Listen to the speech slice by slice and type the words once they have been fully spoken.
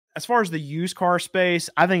as far as the used car space,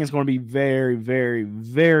 I think it's going to be very, very,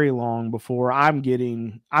 very long before I'm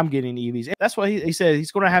getting EVs. That's what he said.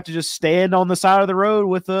 He's going to have to just stand on the side of the road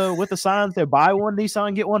with the signs that buy one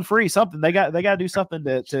Nissan, get one free. Something they got to do something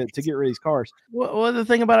to get rid of these cars. Well, the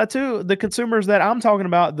thing about it too, the consumers that I'm talking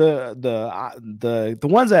about, the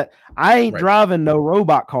ones that I ain't driving no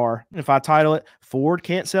robot car. If I title it Ford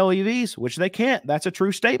can't sell EVs, which they can't, that's a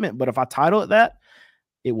true statement. But if I title it that,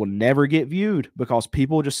 it will never get viewed because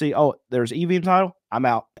people just see, oh, there's EV in the title, I'm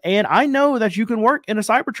out. And I know that you can work in a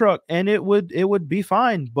Cybertruck and it would be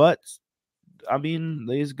fine. But I mean,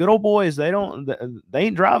 these good old boys, they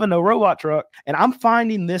ain't driving no robot truck. And I'm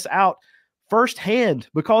finding this out firsthand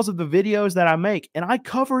because of the videos that I make. And I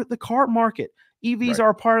cover the car market. EVs are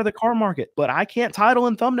a part of the car market, but I can't title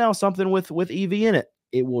and thumbnail something with EV in it.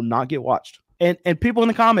 It will not get watched. And people in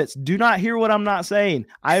the comments, do not hear what I'm not saying.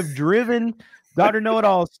 I've driven Dr.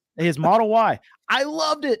 Know-It-All's his Model Y. I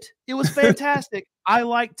loved it. It was fantastic. I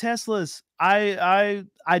like Teslas. I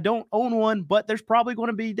don't own one, but there's probably going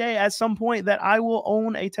to be a day at some point that I will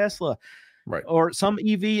own a Tesla, or some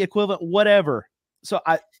EV equivalent, whatever. So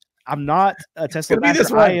I'm not a Tesla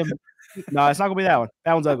master. I am. No, it's not gonna be that one.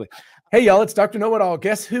 That one's ugly. Hey, y'all, it's Dr. Know-It-All.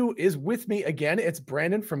 Guess who is with me again? It's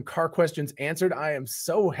Brandon from Car Questions Answered. I am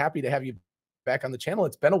so happy to have you back on the channel.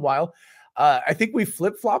 It's been a while. I think we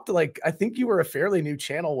flip-flopped. Like, I think you were a fairly new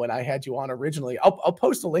channel when I had you on originally. I'll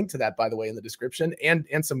post a link to that, by the way, in the description, and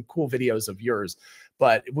some cool videos of yours.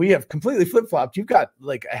 But we have completely flip-flopped. You've got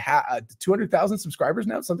like 200,000 subscribers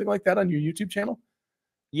now, something like that, on your YouTube channel.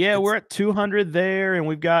 Yeah, we're at 200 there, and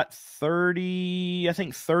we've got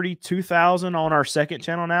 32,000 on our second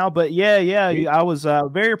channel now. But yeah, I was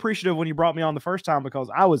very appreciative when you brought me on the first time because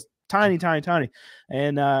I was tiny.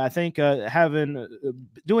 And I think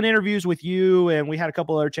doing interviews with you, and we had a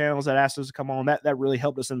couple other channels that asked us to come on, that really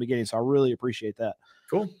helped us in the beginning. So I really appreciate that.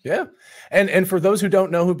 Cool. Yeah. And for those who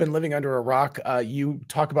don't know, who've been living under a rock, you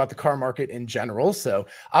talk about the car market in general. So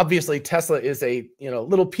obviously Tesla is a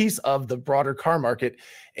little piece of the broader car market.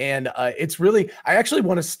 And it's really, I actually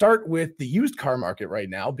want to start with the used car market right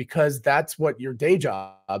now, because that's what your day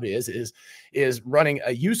job is running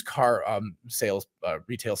a used car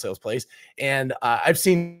retail sales place. And I've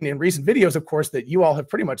seen in recent videos, of course, that you all have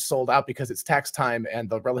pretty much sold out because it's tax time and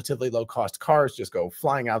the relatively low cost cars just go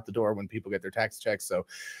flying out the door when people get their tax checks. So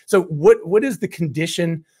what is the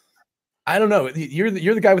condition? I don't know. You're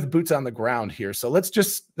the guy with boots on the ground here. So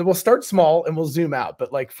we'll start small and we'll zoom out.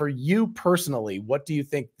 But like for you personally, what do you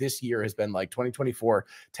think this year has been like, 2024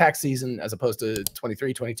 tax season, as opposed to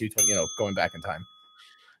 23, 22, 20, going back in time?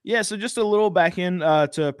 Yeah, so just a little back in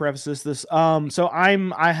to preface this. So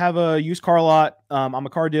I have a used car lot. I'm a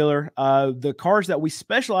car dealer. The cars that we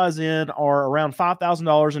specialize in are around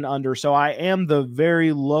 $5,000 and under. So I am the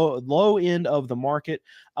very low end of the market.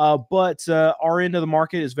 But our end of the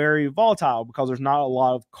market is very volatile because there's not a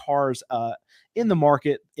lot of cars in the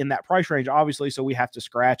market in that price range, obviously. So we have to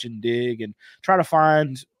scratch and dig and try to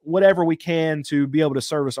find whatever we can to be able to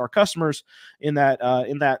service our customers in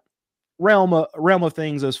that realm of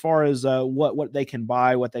things, as far as what they can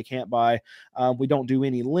buy, what they can't buy. We don't do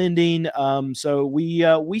any lending, so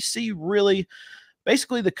we see really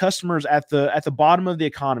basically the customers at the bottom of the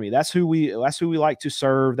economy. That's who we like to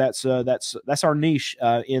serve. That's our niche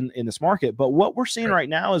in this market. But what we're seeing right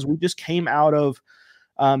now is we just came out of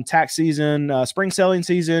tax season, spring selling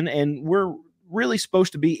season, and we're really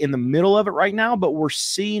supposed to be in the middle of it right now, but we're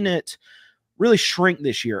seeing it really shrink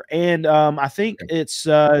this year. And I think it's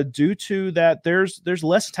due to that there's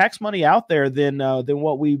less tax money out there than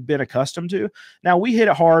what we've been accustomed to. Now, we hit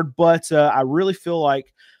it hard, but I really feel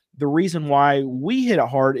like the reason why we hit it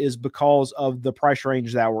hard is because of the price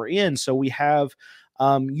range that we're in. So we have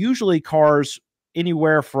usually cars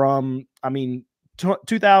anywhere from, $2,000,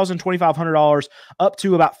 $2,500 up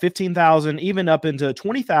to about $15,000, even up into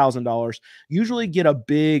 $20,000, usually get a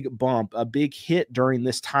big bump, a big hit during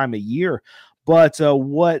this time of year. But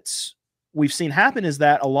what we've seen happen is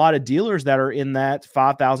that a lot of dealers that are in that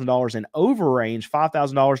 $5,000 and over range,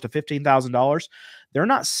 $5,000 to $15,000, they're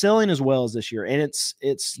not selling as well as this year. And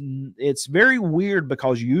it's very weird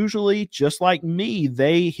because usually, just like me,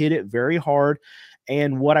 they hit it very hard.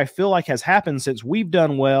 And what I feel like has happened since we've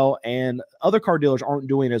done well and other car dealers aren't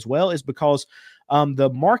doing as well is because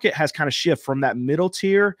the market has kind of shifted from that middle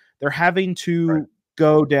tier. They're having to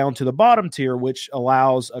go down to the bottom tier, which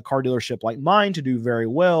allows a car dealership like mine to do very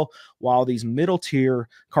well, while these middle tier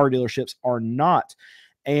car dealerships are not.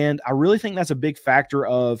 And I really think that's a big factor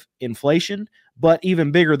of inflation. But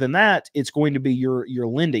even bigger than that, it's going to be your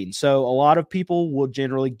lending. So a lot of people will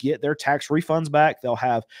generally get their tax refunds back. They'll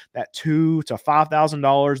have that $2,000 to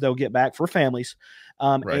 $5,000 they'll get back for families.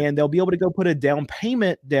 Right. and they'll be able to go put a down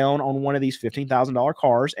payment down on one of these $15,000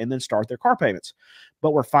 cars and then start their car payments.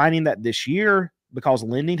 But we're finding that this year, because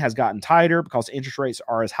lending has gotten tighter, because interest rates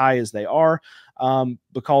are as high as they are,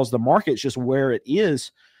 because the market's just where it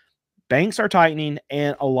is, banks are tightening,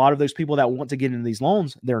 and a lot of those people that want to get into these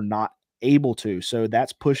loans, they're not able to. So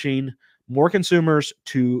that's pushing more consumers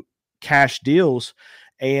to cash deals,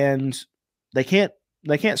 and they can't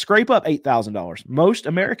scrape up $8,000. Most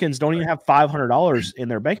Americans don't even have $500 in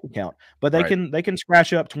their bank account, but they can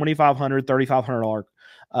scratch up $2,500,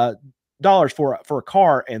 $3,500 dollars for a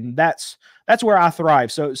car, and that's where I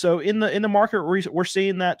thrive. So in the market, we're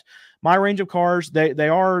seeing that my range of cars, they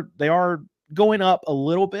are going up a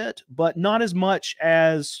little bit, but not as much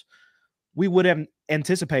as we would have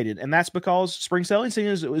anticipated. And that's because spring selling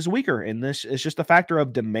season is weaker. And this is just a factor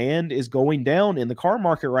of demand is going down in the car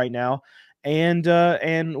market right now. And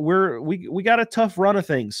we got a tough run of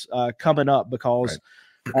things coming up because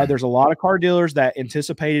there's a lot of car dealers that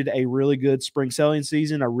anticipated a really good spring selling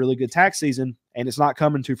season, a really good tax season, and it's not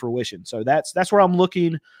coming to fruition. So that's where I'm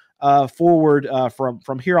looking forward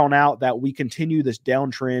from here on out, that we continue this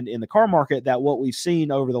downtrend in the car market, that what we've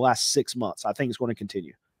seen over the last 6 months, I think is going to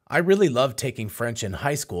continue. I really loved taking French in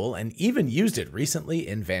high school and even used it recently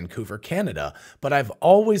in Vancouver, Canada, but I've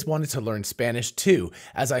always wanted to learn Spanish too,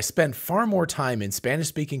 as I spend far more time in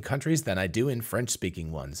Spanish-speaking countries than I do in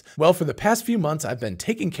French-speaking ones. Well, for the past few months, I've been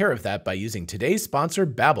taking care of that by using today's sponsor,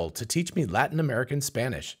 Babbel, to teach me Latin American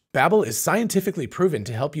Spanish. Babbel is scientifically proven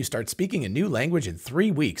to help you start speaking a new language in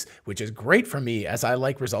 3 weeks, which is great for me as I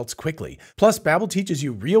like results quickly. Plus, Babbel teaches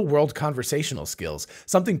you real-world conversational skills,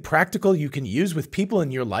 something practical you can use with people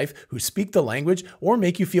in your life who speak the language or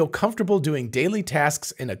make you feel comfortable doing daily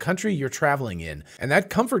tasks in a country you're traveling in. And that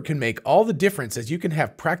comfort can make all the difference, as you can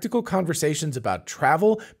have practical conversations about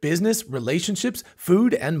travel, business, relationships,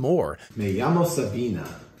 food, and more. Me llamo Sabina.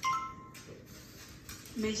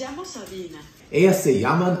 Me llamo Sabina. Ellas se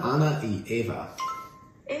llaman Ana y Eva.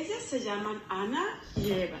 Ellas se llaman Ana y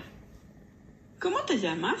Eva. ¿Cómo te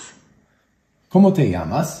llamas? ¿Cómo te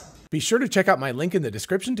llamas? Be sure to check out my link in the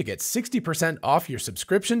description to get 60% off your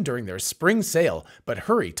subscription during their spring sale, but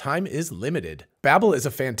hurry, time is limited. Babbel is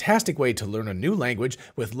a fantastic way to learn a new language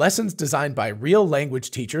with lessons designed by real language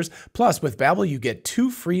teachers. Plus, with Babbel, you get 2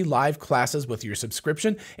 free live classes with your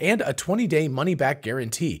subscription and a 20-day money-back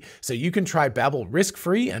guarantee, so you can try Babbel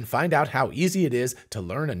risk-free and find out how easy it is to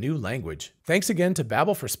learn a new language. Thanks again to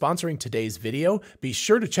Babbel for sponsoring today's video. Be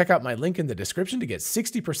sure to check out my link in the description to get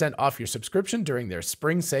 60% off your subscription during their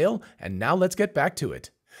spring sale. And now let's get back to it.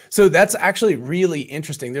 So that's actually really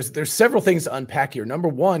interesting. There's several things to unpack here. Number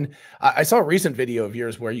one, I saw a recent video of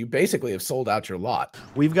yours where you basically have sold out your lot.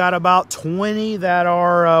 We've got about 20 that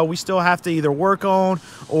are we still have to either work on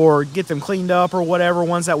or get them cleaned up or whatever,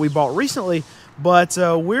 ones that we bought recently. But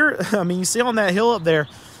you see on that hill up there,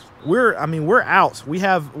 we're out. We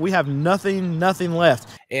have nothing left.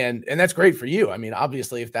 And that's great for you. I mean,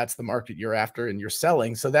 obviously, if that's the market you're after and you're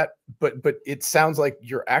selling, so that, but it sounds like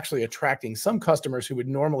you're actually attracting some customers who would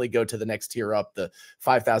normally go to the next tier up, the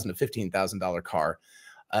 $5,000 to $15,000 car.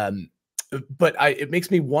 But it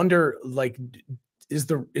makes me wonder, like, is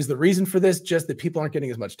the reason for this just that people aren't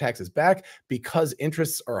getting as much taxes back because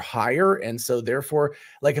interests are higher? And so therefore,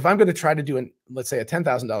 like, if I'm going to try to do let's say a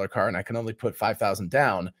 $10,000 car and I can only put 5,000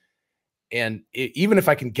 down, and even if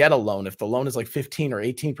I can get a loan, if the loan is like 15 or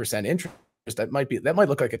 18% interest, that might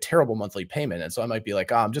look like a terrible monthly payment. And so I might be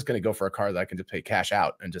like, oh, I'm just going to go for a car that I can just pay cash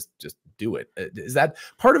out and just do it. Is that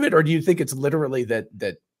part of it? Or do you think it's literally that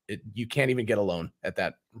you can't even get a loan at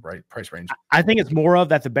that price range? I think it's more of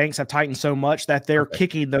that the banks have tightened so much that they're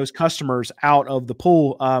kicking those customers out of the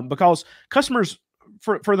pool, because customers,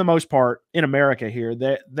 for the most part in America here,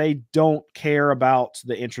 they don't care about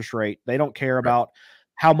the interest rate. They don't care about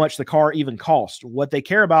how much the car even costs. What they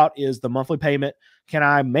care about is the monthly payment. Can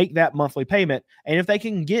I make that monthly payment? And if they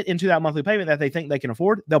can get into that monthly payment that they think they can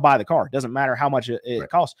afford, they'll buy the car. It doesn't matter how much it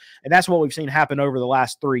costs. And that's what we've seen happen over the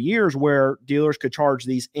last 3 years, where dealers could charge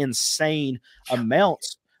these insane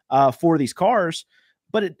amounts for these cars.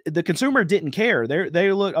 But the consumer didn't care.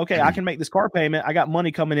 They look, okay, I can make this car payment. I got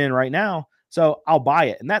money coming in right now, so I'll buy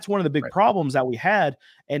it. And that's one of the big problems that we had.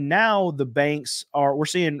 And now the banks we're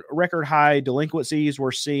seeing record high delinquencies.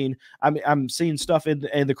 We're seeing, I'm seeing stuff in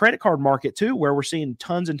the credit card market too, where we're seeing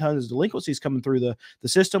tons and tons of delinquencies coming through the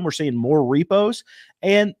system. We're seeing more repos,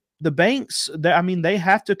 and the banks, they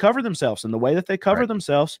have to cover themselves. And the way that they cover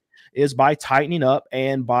themselves is by tightening up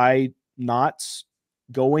and by not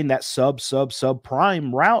going that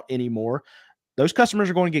subprime route anymore. those customers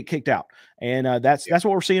are going to get kicked out. And that's what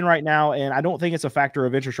we're seeing right now. And I don't think it's a factor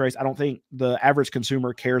of interest rates. I don't think the average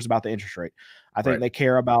consumer cares about the interest rate. I think they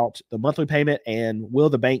care about the monthly payment and will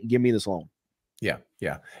the bank give me this loan? Yeah.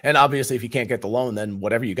 Yeah. And obviously if you can't get the loan, then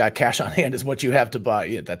whatever you got cash on hand is what you have to buy.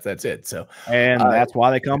 Yeah, that's it. So, and that's why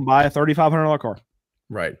they come buy a $3,500 car.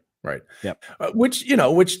 Right. Right. Yep.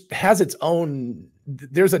 Which has its own,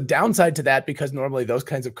 there's a downside to that, because normally those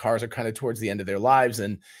kinds of cars are kind of towards the end of their lives,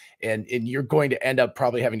 and you're going to end up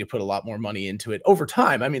probably having to put a lot more money into it over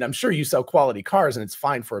time. I mean, I'm sure you sell quality cars and it's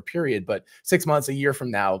fine for a period, but 6 months, a year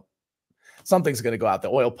from now, something's going to go out, the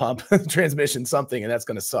oil pump, transmission, something, and that's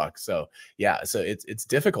going to suck. So yeah, so it's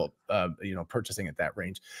difficult, purchasing at that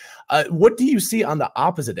range. What do you see on the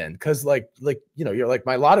opposite end? Because you're like,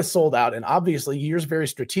 my lot is sold out, and obviously you're very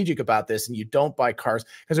strategic about this, and you don't buy cars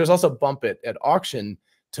because there's also bump it at auction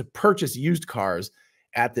to purchase used cars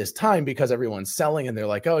at this time, because everyone's selling and they're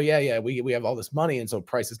like, oh yeah, we have all this money, and so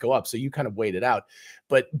prices go up. So you kind of wait it out.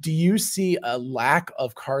 But do you see a lack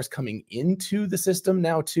of cars coming into the system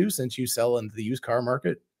now too, since you sell into the used car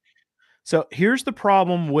market? So here's the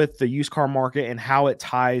problem with the used car market and how it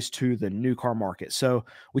ties to the new car market. So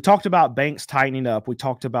we talked about banks tightening up. We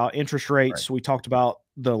talked about interest rates. We talked about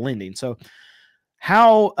the lending. So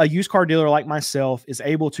how a used car dealer like myself is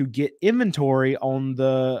able to get inventory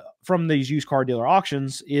from these used car dealer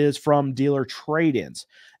auctions is from dealer trade-ins.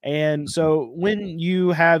 And so when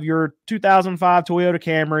you have your 2005 Toyota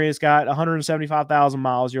Camry, it's got 175,000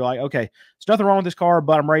 miles, you're like, okay, there's nothing wrong with this car,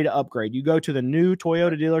 but I'm ready to upgrade. You go to the new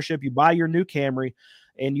Toyota dealership, you buy your new Camry,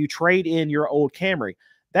 and you trade in your old Camry.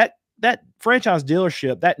 That franchise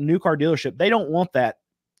dealership, that new car dealership, they don't want that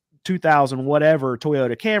 2000 whatever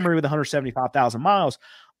Toyota Camry with 175,000 miles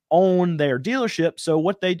on their dealership. So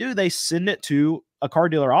what they do, they send it to a car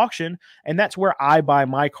dealer auction, and that's where I buy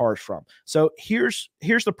my cars from. So here's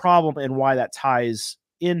the problem and why that ties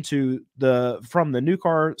into from the new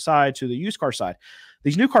car side to the used car side.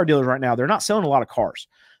 These new car dealers right now, they're not selling a lot of cars.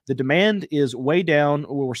 The demand is way down.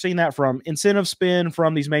 We're seeing that from incentive spend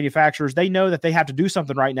from these manufacturers. They know that they have to do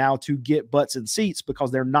something right now to get butts in seats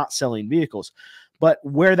because they're not selling vehicles. But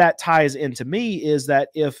where that ties into me is that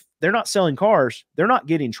if they're not selling cars, they're not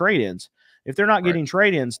getting trade-ins. If they're not getting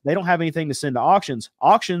trade-ins, they don't have anything to send to auctions.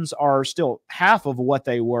 Auctions are still half of what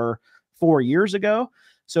they were 4 years ago.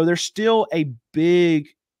 So there's still a big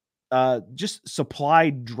just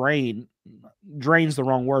supply drain. Drain's the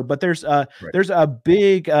wrong word, but there's a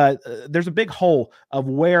big hole of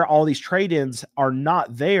where all these trade-ins are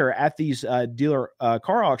not there at these dealer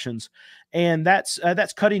car auctions. And that's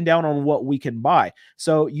cutting down on what we can buy.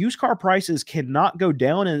 So used car prices cannot go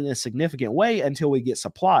down in a significant way until we get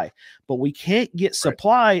supply. But we can't get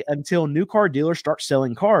supply until new car dealers start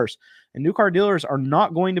selling cars. And new car dealers are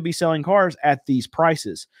not going to be selling cars at these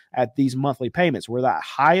prices, at these monthly payments. We're the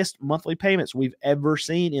highest monthly payments we've ever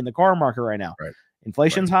seen in the car market right now.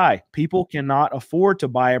 Inflation's high. People cannot afford to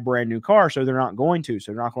buy a brand new car, so they're not going to.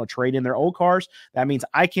 So they're not going to trade in their old cars. That means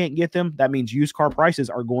I can't get them. That means used car prices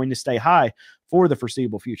are going to stay high for the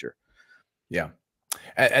foreseeable future. Yeah.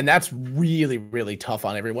 And that's really, really tough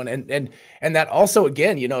on everyone. And that also,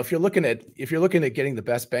 again, if you're looking at getting the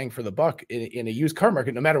best bang for the buck in a used car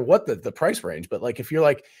market, no matter what the price range, but like,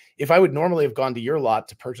 if I would normally have gone to your lot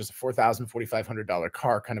to purchase a $4,000, $4,500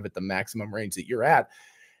 car, kind of at the maximum range that you're at,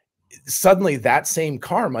 suddenly that same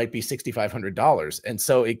car might be $6,500. And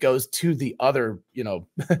so it goes to the other,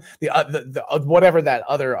 whatever that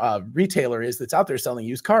other retailer is that's out there selling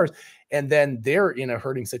used cars. And then they're in a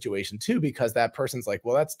hurting situation too, because that person's like,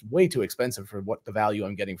 well, that's way too expensive for what the value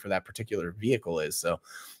I'm getting for that particular vehicle is. So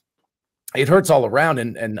it hurts all around.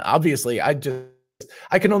 And obviously I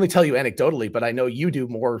can only tell you anecdotally, but I know you do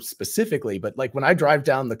more specifically. But like when I drive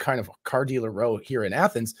down the kind of car dealer row here in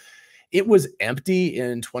Athens, it was empty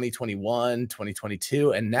in 2021,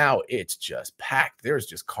 2022, and now it's just packed. There's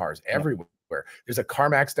just cars everywhere. There's a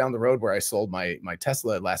CarMax down the road where I sold my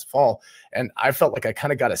Tesla last fall, and I felt like I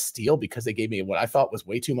kind of got a steal because they gave me what I thought was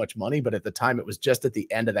way too much money, but at the time it was just at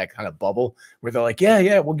the end of that kind of bubble where they're like,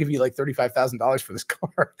 yeah, we'll give you like $35,000 for this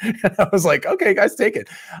car. And I was like, okay, guys, take it.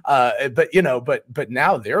 But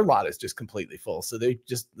now their lot is just completely full. So they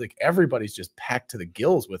just like everybody's just packed to the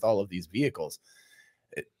gills with all of these vehicles.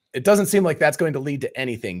 It doesn't seem like that's going to lead to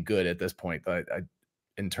anything good at this point, but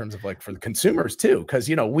in terms of like for the consumers too, because,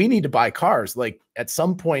 we need to buy cars. Like at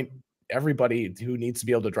some point, everybody who needs to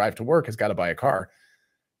be able to drive to work has got to buy a car.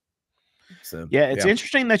 So Yeah, it's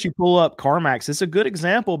interesting that you pull up CarMax. It's a good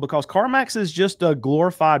example because CarMax is just a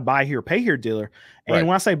glorified buy here, pay here dealer. And Right.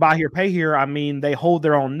 when I say buy here, pay here, I mean they hold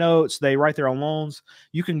their own notes, they write their own loans.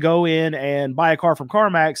 You can go in and buy a car from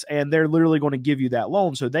CarMax, and they're literally going to give you that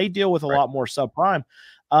loan. So they deal with a lot more subprime.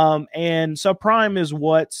 And subprime is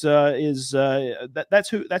that's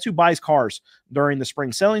who buys cars during the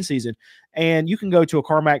spring selling season. And you can go to a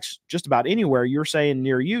CarMax just about anywhere. You're saying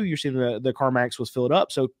near you, you're seeing the CarMax was filled up.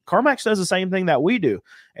 So CarMax does the same thing that we do,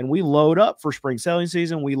 and we load up for spring selling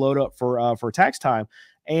season. We load up for tax time.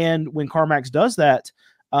 And when CarMax does that,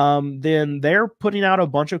 then they're putting out a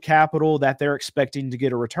bunch of capital that they're expecting to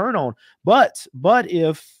get a return on. But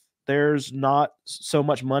if there's not so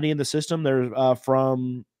much money in the system, there's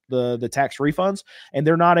from the tax refunds, and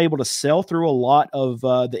they're not able to sell through a lot of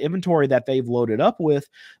the inventory that they've loaded up with,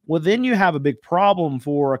 well, then you have a big problem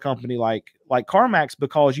for a company like CarMax,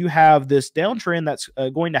 because you have this downtrend that's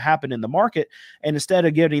going to happen in the market. And instead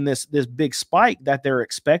of getting this big spike that they're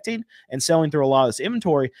expecting and selling through a lot of this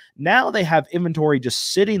inventory, now they have inventory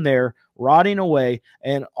just sitting there rotting away.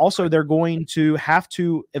 And also they're going to have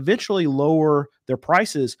to eventually lower their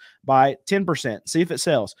prices by 10%, see if it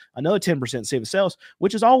sells, another 10%, see if it sells,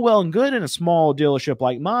 which is all well and good in a small dealership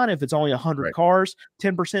like mine. If it's only 100 cars,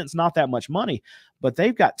 10% is not that much money, but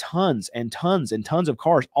they've got tons and tons and tons of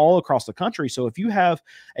cars all across the country. So if you have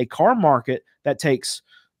a car market that takes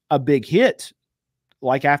a big hit,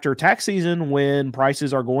 like after tax season, when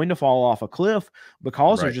prices are going to fall off a cliff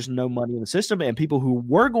because there's just no money in the system, and people who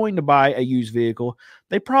were going to buy a used vehicle,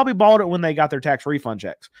 they probably bought it when they got their tax refund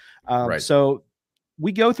checks. So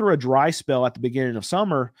we go through a dry spell at the beginning of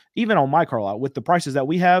summer, even on my car lot, with the prices that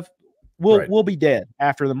we have, we'll be dead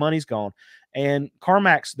after the money's gone. And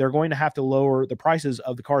CarMax, they're going to have to lower the prices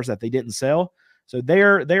of the cars that they didn't sell. So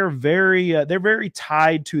they're very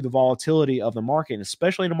tied to the volatility of the market, and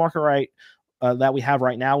especially in the market that we have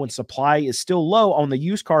right now, when supply is still low on the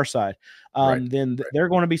used car side. Then they're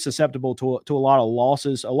going to be susceptible to a lot of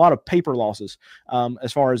losses, a lot of paper losses,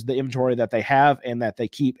 as far as the inventory that they have and that they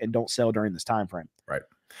keep and don't sell during this time frame. Right.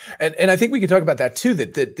 And I think we can talk about that too,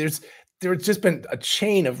 that there's just been a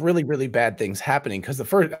chain of really, really bad things happening, because the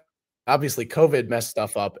first, obviously COVID messed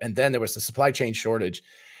stuff up, and then there was the supply chain shortage,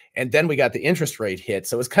 and then we got the interest rate hit.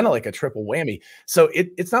 So it's kind of like a triple whammy. So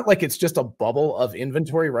it's not like it's just a bubble of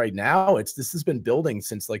inventory right now. This has been building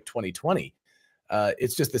since like 2020.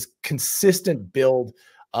 It's just this consistent build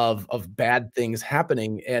of bad things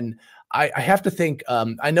happening. And I have to think,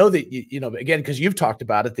 I know that, you know, again, because you've talked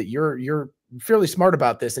about it, that you're fairly smart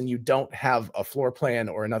about this, and you don't have a floor plan,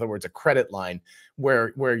 or in other words, a credit line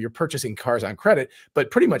where you're purchasing cars on credit.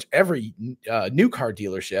 But pretty much every new car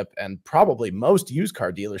dealership, and probably most used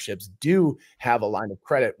car dealerships, do have a line of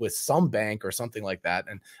credit with some bank or something like that.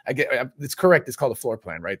 And I get, it's correct, it's called a floor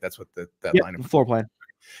plan, right? That's what that line of floor plan.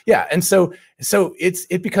 Yeah. And so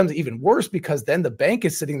it becomes even worse, because then the bank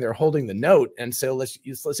is sitting there holding the note. And so let's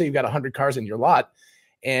say you've got 100 cars in your lot,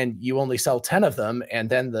 and you only sell 10 of them, and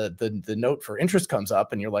then the note for interest comes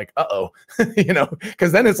up, and you're like, uh-oh, you know,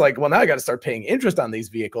 because then it's like, well, now I got to start paying interest on these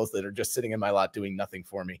vehicles that are just sitting in my lot doing nothing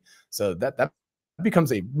for me. So that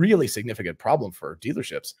becomes a really significant problem for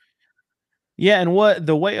dealerships. Yeah. And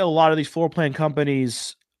the way a lot of these floor plan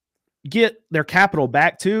companies get their capital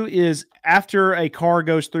back to is after a car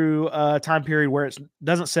goes through a time period where it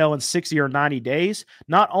doesn't sell in 60 or 90 days.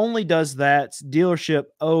 Not only does that dealership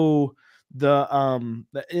owe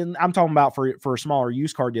and I'm talking about for smaller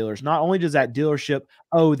used car dealers, not only does that dealership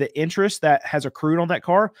owe the interest that has accrued on that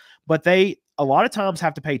car, but they a lot of times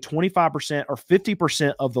have to pay 25% or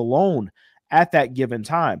 50% of the loan at that given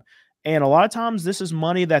time. And a lot of times this is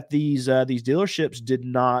money that these dealerships did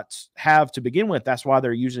not have to begin with. That's why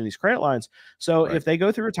they're using these credit lines. So if they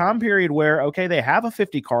go through a time period where, okay, they have a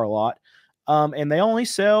 50 car lot, and they only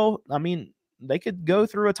sell, I mean, they could go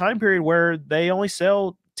through a time period where they only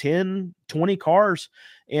sell 10, 20 cars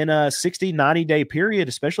in a 60, 90-day period,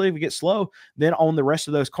 especially if it gets slow. Then on the rest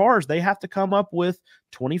of those cars, they have to come up with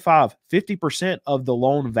 25, 50% of the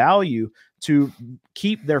loan value to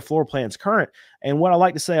keep their floor plans current. And what I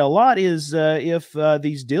like to say a lot is if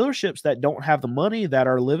these dealerships that don't have the money, that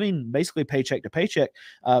are living basically paycheck to paycheck,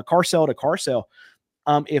 car sale to car sale,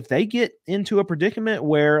 if they get into a predicament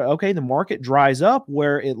where, okay, the market dries up,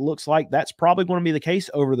 where it looks like that's probably going to be the case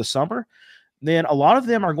over the summer, then a lot of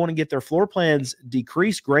them are going to get their floor plans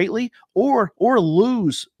decreased greatly, or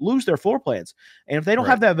lose their floor plans. And if they don't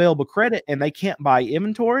have that available credit and they can't buy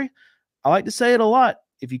inventory, I like to say it a lot.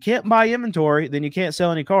 If you can't buy inventory, then you can't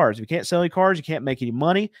sell any cars. If you can't sell any cars, you can't make any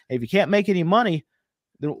money. If you can't make any money,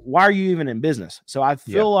 then why are you even in business? So I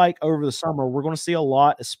feel like over the summer, we're going to see a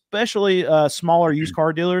lot, especially smaller used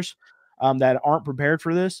car dealers. that aren't prepared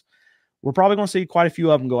for this, we're probably going to see quite a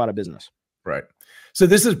few of them go out of business. Right. So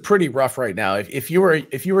this is pretty rough right now. If you were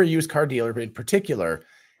a used car dealer in particular,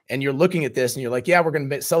 and you're looking at this and you're like, yeah, we're going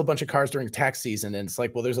to sell a bunch of cars during tax season. And it's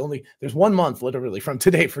like, well, there's 1 month literally from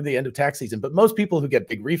today for the end of tax season. But most people who get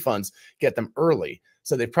big refunds get them early.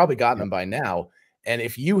 So they've probably gotten them by now. And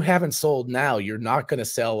if you haven't sold now, you're not going to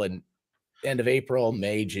sell in end of April,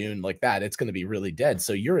 May, June, like that. It's going to be really dead.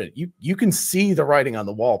 So you can see the writing on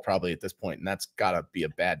the wall probably at this point, and that's got to be a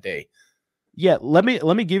bad day. Yeah, let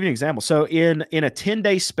me give you an example. So in a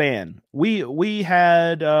 10-day span, we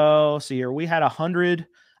had let's see here, we had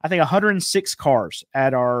 106 cars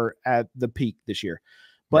at the peak this year.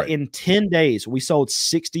 But in 10 days, we sold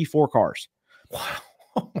 64 cars. Wow.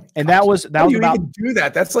 Oh and that was about even do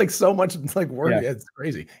that. That's like so much like work. Yeah. It's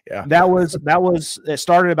crazy. Yeah. It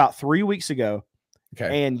started about 3 weeks ago.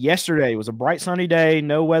 Okay. And yesterday was a bright sunny day,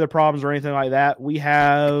 no weather problems or anything like that. We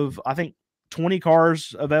have, I think, 20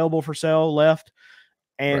 cars available for sale left,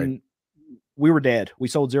 and we were dead. We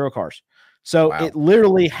sold 0 cars. So it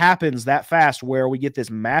literally happens that fast where we get this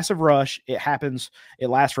massive rush. It happens. It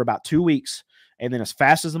lasts for about 2 weeks. And then as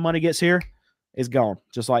fast as the money gets here, it's gone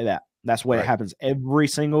just like that. That's the way it happens every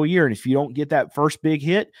single year. And if you don't get that first big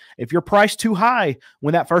hit, if you're priced too high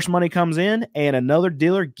when that first money comes in and another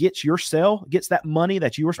dealer gets that money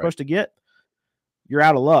that you were supposed to get, you're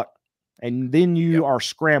out of luck. And then you are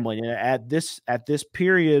scrambling. And at this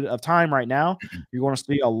period of time right now, you're going to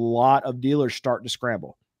see a lot of dealers start to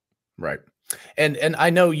scramble. Right. And I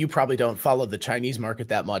know you probably don't follow the Chinese market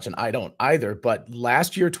that much, and I don't either. But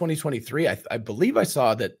last year, 2023, I believe I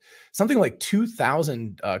saw that something like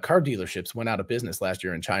 2,000 car dealerships went out of business last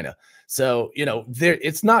year in China. So,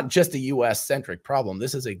 it's not just a U.S. centric problem.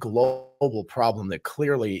 This is a global problem that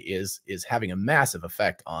clearly is having a massive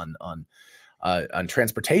effect on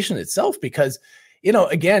transportation itself, because,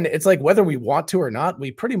 again, it's like whether we want to or not,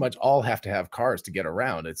 we pretty much all have to have cars to get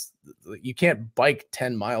around. You can't bike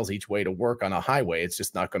 10 miles each way to work on a highway. It's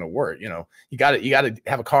just not going to work. You got to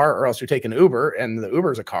have a car, or else you're taking Uber, and the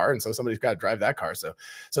Uber is a car. And so somebody's got to drive that car. So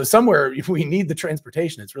somewhere, if we need the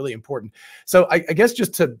transportation, it's really important. So I guess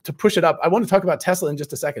just to push it up, I want to talk about Tesla in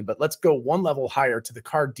just a second, but let's go one level higher to the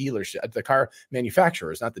car dealership, the car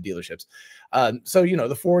manufacturers, not the dealerships. So,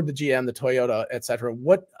 the Ford, the GM, the Toyota, et cetera.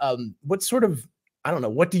 What sort of, I don't know,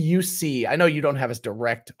 what do you see? I know you don't have as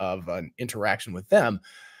direct of an interaction with them,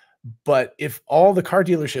 but if all the car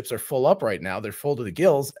dealerships are full up right now, they're full to the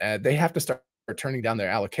gills, they have to start turning down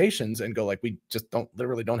their allocations and go like, we just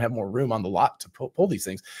literally don't have more room on the lot to pull these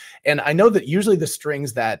things. And I know that usually the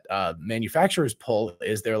strings that manufacturers pull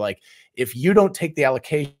is they're like, if you don't take the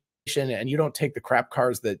allocation and you don't take the crap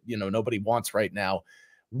cars that, nobody wants right now,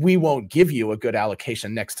 we won't give you a good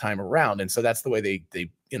allocation next time around. And so that's the way they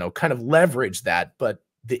kind of leverage that. But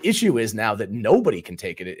the issue is now that nobody can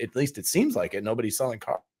take it. At least it seems like it. Nobody's selling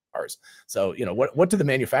cars. So, what do the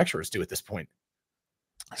manufacturers do at this point?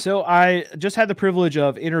 So I just had the privilege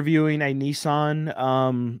of interviewing a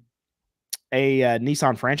Nissan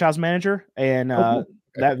franchise manager, and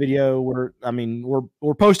that video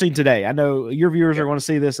we're posting today. I know your viewers are going to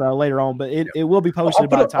see this later on, but it will be posted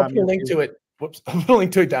by the time. I'll put a link to it. Whoops, I'm put a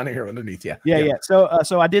link to it down here underneath. Yeah.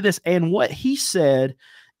 So I did this, and what he said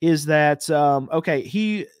is that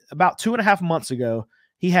he about 2.5 months ago,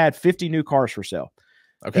 he had 50 new cars for sale.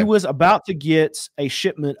 Okay. He was about to get a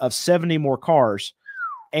shipment of 70 more cars,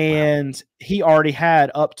 and he already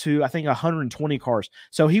had up to, I think, 120 cars.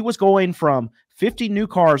 So he was going from 50 new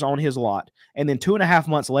cars on his lot, and then 2.5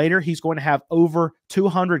 months later, he's going to have over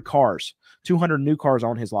 200 new cars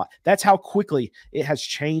on his lot. That's how quickly it has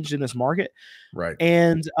changed in this market. Right.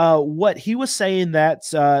 And what he was saying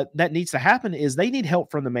that needs to happen is they need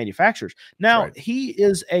help from the manufacturers. Now, he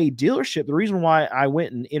is a dealership. The reason why I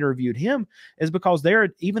went and interviewed him is because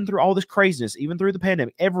even through all this craziness, even through the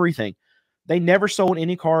pandemic, everything, they never sold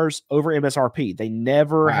any cars over MSRP. They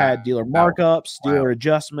never had dealer markups, dealer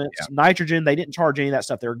adjustments, nitrogen. They didn't charge any of that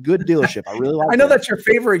stuff. They're a good dealership. I really like I know that's your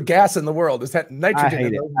favorite gas in the world. Is that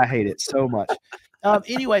nitrogen? I hate it so much.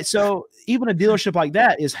 Anyway, so even a dealership like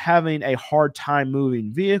that is having a hard time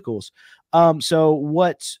moving vehicles. So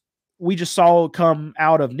what we just saw come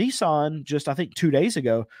out of Nissan just, I think, 2 days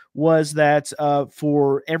ago was that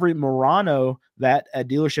for every Murano that a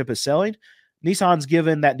dealership is selling, Nissan's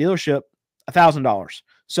given that dealership $1,000.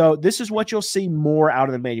 So this is what you'll see more out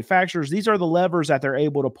of the manufacturers. These are the levers that they're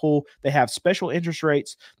able to pull. They have special interest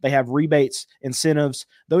rates. They have rebates, incentives,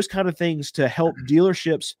 those kind of things to help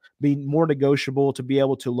dealerships be more negotiable, to be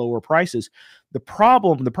able to lower prices. The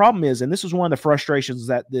problem is, and this is one of the frustrations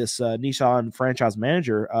that this Nissan franchise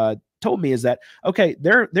manager told me, is that, okay,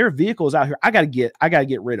 their vehicles out here, I got to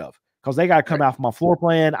get rid of. because they got to come off my floor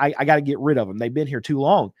plan. I got to get rid of them. They've been here too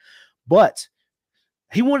long. But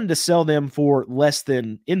he wanted to sell them for less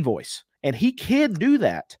than invoice, and he can do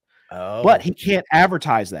that, but he can't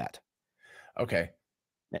advertise that. Okay.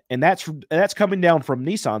 And that's coming down from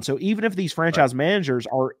Nissan. So even if these franchise managers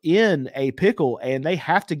are in a pickle and they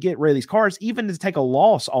have to get rid of these cars, even to take a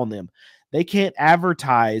loss on them, they can't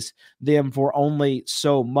advertise them for only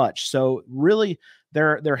so much. So really,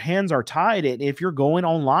 their hands are tied. And if you're going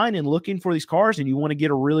online and looking for these cars and you want to get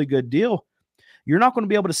a really good deal, you're not going to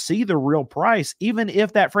be able to see the real price, even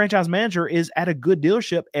if that franchise manager is at a good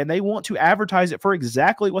dealership and they want to advertise it for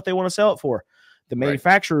exactly what they want to sell it for. The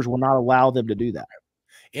manufacturers will not allow them to do that.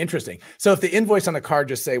 Interesting. So if the invoice on a car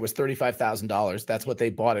just say was $35,000, that's what they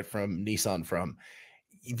bought it from Nissan from.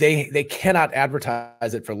 They cannot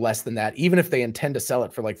advertise it for less than that, even if they intend to sell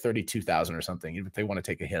it for like 32,000 or something, even if they want to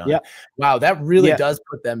take a hit on it. Wow, that really does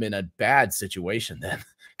put them in a bad situation then,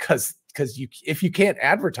 because if you can't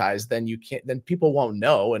advertise, then people won't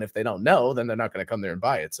know, and if they don't know, then they're not going to come there and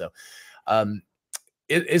buy it. So,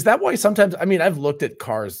 is that why sometimes? I mean, I've looked at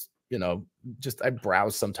cars, you know, I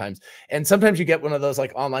browse sometimes, and sometimes you get one of those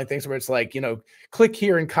like online things where it's like, you know, click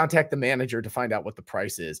here and contact the manager to find out what the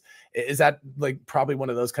price is. Is that like probably one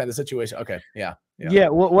of those kind of situations? Okay. Yeah.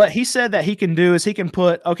 Well, what he said that he can do is he can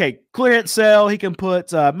put, clearance sale. He can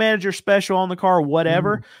put manager special on the car,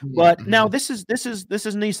 whatever. But now this is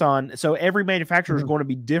Nissan. So every manufacturer is going to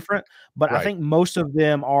be different, but I think most of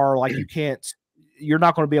them are like, you're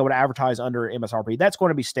not going to be able to advertise under MSRP. That's going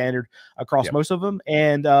to be standard across most of them.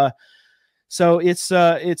 And, so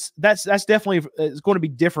that's definitely, it's going to be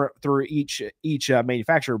different through each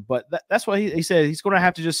manufacturer, but that's what he said. He's going to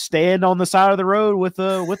have to just stand on the side of the road with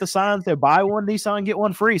the signs that buy one Nissan, get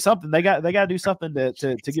one free, something. They got to do something to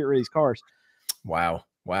get rid of these cars. Wow.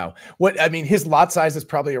 What, I mean, his lot size is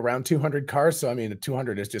probably around 200 cars. So, I mean, the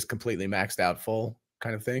 200 is just completely maxed out full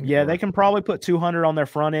kind of thing. Yeah. They can probably put 200 on their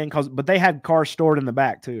front end but they had cars stored in the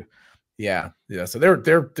back too. Yeah. So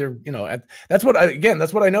they're, you know, that's what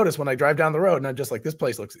I noticed when I drive down the road, and I'm just like, this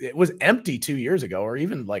place it was empty 2 years ago, or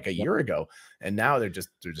even like a year ago. And now they're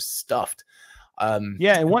just stuffed.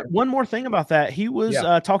 Yeah. And one more thing about that, he was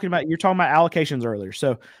you're talking about allocations earlier.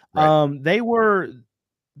 So, they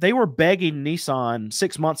were begging Nissan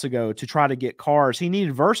 6 months ago to try to get cars. He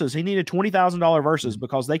needed Versas. He needed $20,000 Versas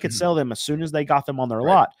because they could sell them as soon as they got them on their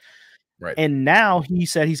lot. Right. And now he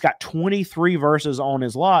said he's got 23 Versas on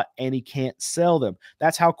his lot and he can't sell them.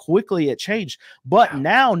 That's how quickly it changed. But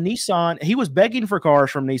now Nissan, he was begging for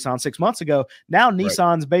cars from Nissan 6 months ago. Now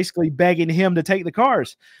Nissan's basically begging him to take the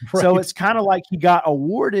cars. So it's kind of like he got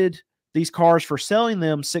awarded these cars for selling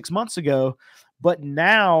them 6 months ago, but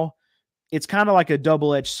now it's kind of like a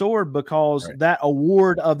double-edged sword because that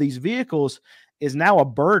award of these vehicles is now a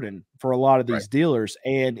burden for a lot of these dealers,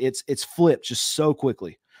 and it's flipped just so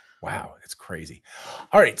quickly. Wow, it's crazy.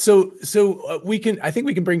 All right, so I think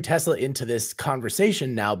we can bring Tesla into this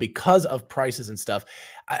conversation now because of prices and stuff.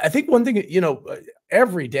 I think one thing, you know,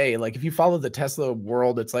 every day, like if you follow the Tesla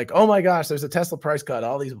world, it's like, oh my gosh, there's a Tesla price cut.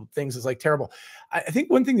 All these things is like terrible. I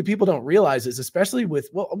think one thing that people don't realize is, especially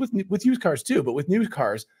with used cars too, but with new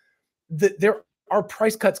cars, that there are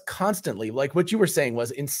price cuts constantly. Like what you were saying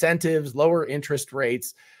was incentives, lower interest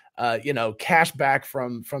rates, you know, cash back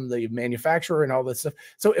from the manufacturer and all this stuff.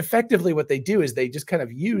 So effectively what they do is they just kind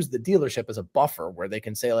of use the dealership as a buffer where they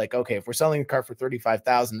can say like, okay, if we're selling a car for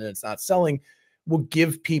 35,000 and it's not selling, we'll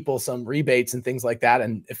give people some rebates and things like that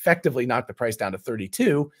and effectively knock the price down to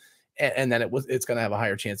 32. And then it's going to have a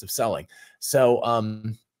higher chance of selling.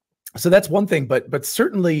 So that's one thing, but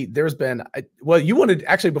certainly there's been, well, you wanted,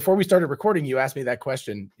 actually, before we started recording, you asked me that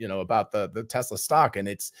question, you know, about the Tesla stock, and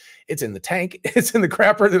it's in the tank, it's in the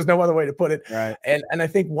crapper. There's no other way to put it. Right. And I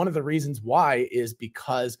think one of the reasons why is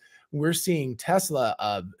because we're seeing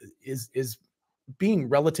Tesla is being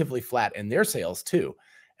relatively flat in their sales too.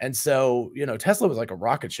 And so, you know, Tesla was like a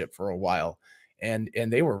rocket ship for a while. And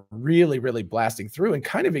they were really, really blasting through and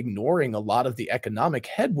kind of ignoring a lot of the economic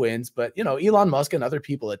headwinds. But, you know, Elon Musk and other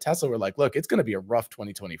people at Tesla were like, look, it's going to be a rough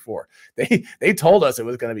 2024. They told us it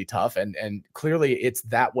was going to be tough. And clearly it's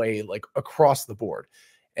that way, like across the board.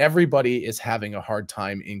 Everybody is having a hard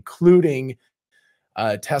time, including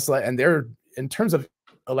Tesla. And they're, in terms of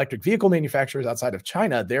electric vehicle manufacturers outside of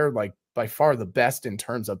China, they're like by far the best in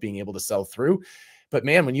terms of being able to sell through. But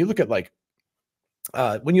man, when you look at like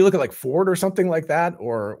when you look at like Ford or something like that,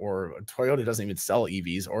 or Toyota doesn't even sell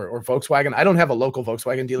EVs, or Volkswagen. I don't have a local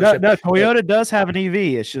Volkswagen No, dealership. no, Toyota does have an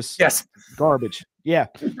EV. It's just Yes, garbage. Yeah.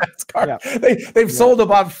 that's Yeah. they've sold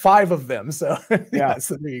about 5 of them. So Yeah.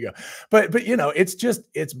 so there you go. But you know,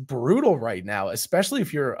 it's brutal right now, especially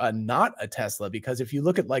if you're not a Tesla, because if you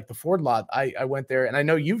look at like the Ford lot, I went there, and I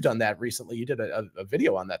know you've done that recently. You did a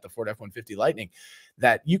video on that, the Ford F-150 Lightning,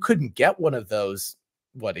 that you couldn't get one of those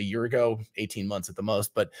a year ago, 18 months at the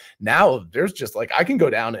most. But now there's just like, I can go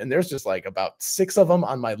down and there's just like about 6 of them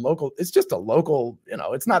on my local. It's just a local, you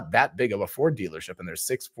know, it's not that big of a Ford dealership, and there's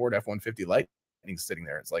 6 Ford F-150 Lightnings sitting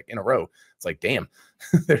there. It's like in a row. It's like, damn,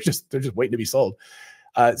 they're just waiting to be sold.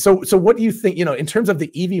 So what do you think, you know, in terms of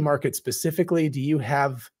the EV market specifically, do you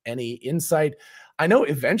have any insight? I know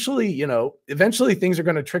eventually things are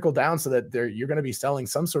going to trickle down so that you're going to be selling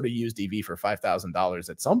some sort of used EV for $5,000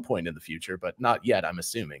 at some point in the future, but not yet, I'm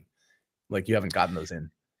assuming. Like, you haven't gotten those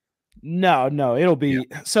in. No, it'll be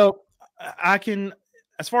so. I can,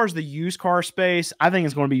 as far as the used car space, I think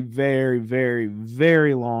it's going to be very, very,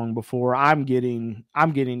 very long before I'm getting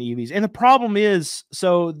EVs. And the problem is,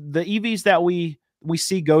 so the EVs that we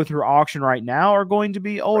see go through auction right now are going to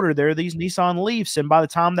be older. Right. They're these Nissan Leafs, and by the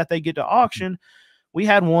time that they get to auction, we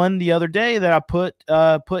had one the other day that I put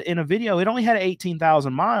in a video. It only had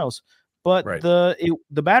 18,000 miles, but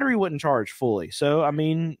the battery wouldn't charge fully. So I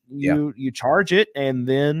mean, you charge it, and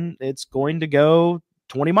then it's going to go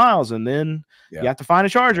 20 miles, and then you have to find a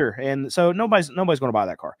charger, and so nobody's going to buy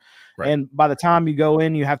that car. Right. And by the time you go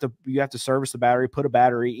in, you have to service the battery, put a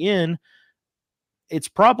battery in. It's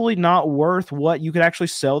probably not worth what you could actually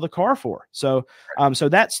sell the car for. So, so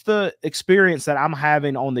that's the experience that I'm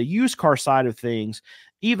having on the used car side of things.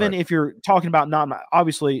 Even if you're talking about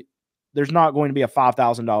obviously there's not going to be a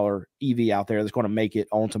 $5,000 EV out there that's going to make it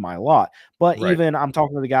onto my lot. But even I'm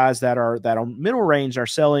talking to the guys that are middle range are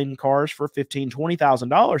selling cars for $15,000,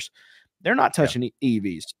 $20,000. They're not touching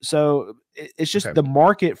EVs. So it's just the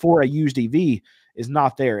market for a used EV is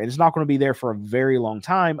not there. And it's not going to be there for a very long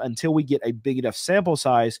time until we get a big enough sample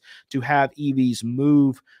size to have EVs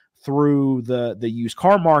move through the used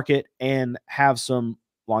car market and have some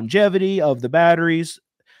longevity of the batteries,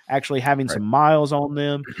 actually having some miles on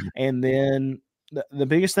them. And then the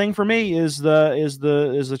biggest thing for me is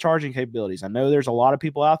the charging capabilities. I know there's a lot of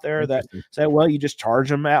people out there that say, well, you just charge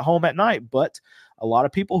them at home at night, but a lot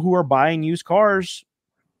of people who are buying used cars,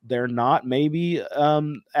 they're not maybe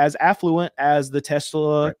as affluent as the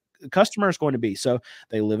Tesla customer is going to be. So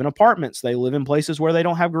they live in apartments. They live in places where they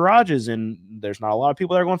don't have garages, and there's not a lot of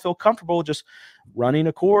people that are going to feel comfortable just running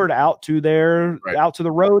a cord out to out to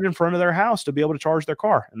the road in front of their house to be able to charge their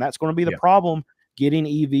car. And that's going to be the problem, getting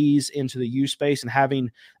EVs into the used space and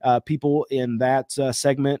having people in that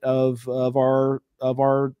segment of our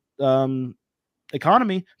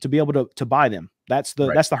economy to be able to buy them. That's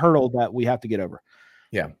the hurdle that we have to get over.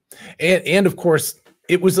 Yeah. And of course,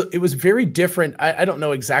 it was very different. I don't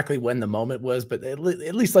know exactly when the moment was, but at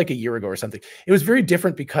least like a year ago or something. It was very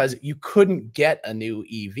different because you couldn't get a new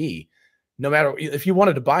EV. No matter if you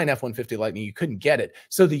wanted to buy an F-150 Lightning, you couldn't get it.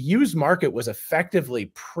 So the used market was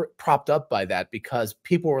effectively propped up by that, because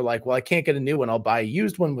people were like, well, I can't get a new one. I'll buy a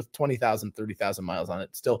used one with 20,000, 30,000 miles on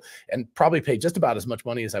it still, and probably pay just about as much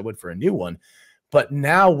money as I would for a new one. But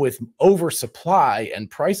now with oversupply and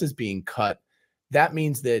prices being cut, that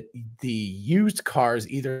means that the used cars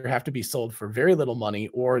either have to be sold for very little money,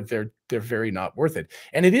 or they're very not worth it.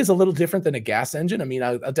 And it is a little different than a gas engine. I mean,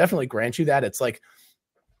 I'll definitely grant you that. It's like,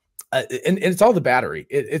 and it's all the battery.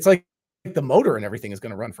 It's like the motor and everything is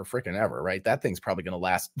going to run for freaking ever, right? That thing's probably going to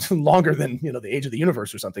last longer than, you know, the age of the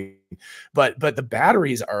universe or something. But the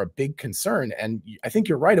batteries are a big concern. And I think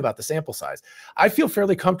you're right about the sample size. I feel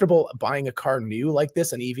fairly comfortable buying a car new like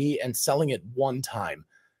this, an EV, and selling it one time.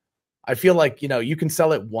 I feel like, you know, you can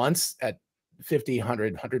sell it once at 50,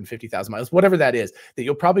 100, 150,000 miles, whatever that is, that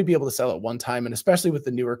you'll probably be able to sell it one time. And especially with the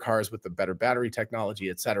newer cars with the better battery technology,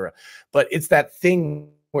 et cetera. But it's that thing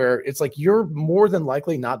where it's like, you're more than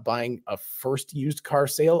likely not buying a first used car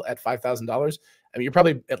sale at $5,000. I mean, you're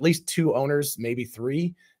probably at least 2 owners, maybe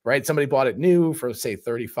 3, right? Somebody bought it new for, say,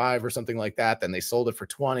 35 or something like that. Then they sold it for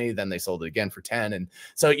 20. Then they sold it again for 10. And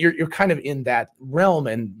so you're kind of in that realm.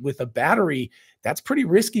 And with a battery, that's pretty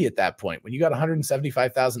risky at that point. When you got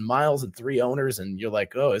 175,000 miles and 3 owners, and you're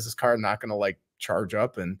like, oh, is this car not going to like charge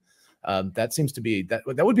up? And that seems to be that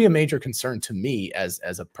would be a major concern to me as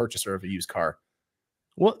a purchaser of a used car.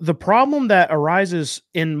 Well, the problem that arises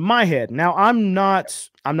in my head now, I'm not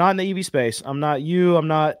in the EV space. I'm not you. I'm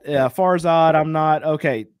not Farzad. I'm not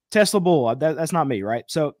Tesla Bull. That's not me, right?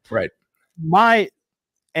 So,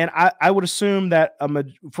 and I would assume that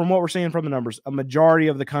from what we're seeing from the numbers, a majority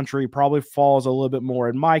of the country probably falls a little bit more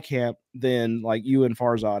in my camp than like you and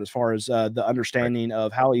Farzad, as far as the understanding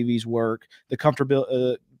of how EVs work, the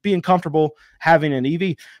comfortable, being comfortable having an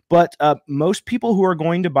EV. But most people who are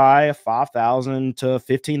going to buy a $5,000 to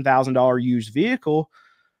 $15,000 used vehicle,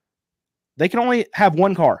 they can only have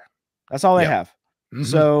one car. That's all they have.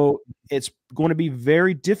 So it's going to be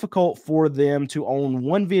very difficult for them to own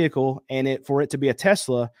one vehicle and for it to be a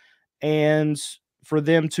Tesla, and for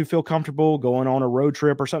them to feel comfortable going on a road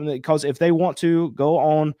trip or something. Because if they want to go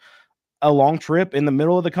on a long trip in the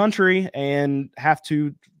middle of the country and have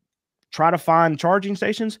to try to find charging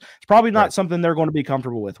stations, it's probably not something they're going to be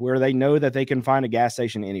comfortable with, where they know that they can find a gas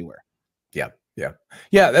station anywhere. Yeah.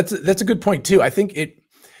 That's a good point too. I think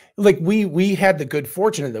like we had the good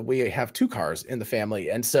fortune that we have 2 cars in the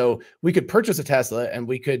family. And so we could purchase a Tesla and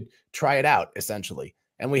we could try it out essentially.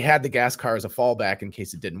 And we had the gas car as a fallback in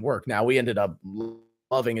case it didn't work. Now we ended up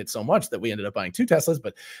loving it so much that we ended up buying 2 Teslas,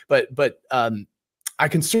 but I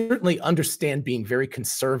can certainly understand being very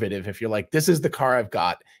conservative. If you're like, this is the car I've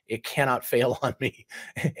got, it cannot fail on me.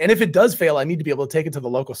 And if it does fail, I need to be able to take it to the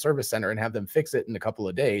local service center and have them fix it in a couple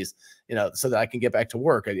of days, so that I can get back to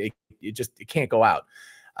work. It can't go out.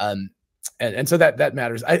 And so that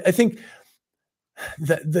matters. I think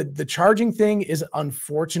the charging thing is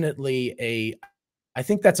unfortunately I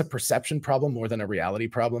think that's a perception problem more than a reality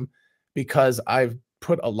problem, because I've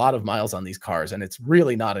put a lot of miles on these cars and it's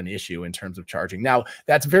really not an issue in terms of charging. Now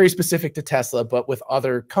that's very specific to Tesla, but with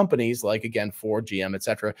other companies like, again, Ford, GM,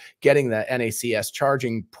 etc., getting the NACS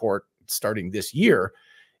charging port starting this year,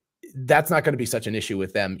 that's not going to be such an issue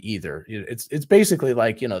with them either. It's basically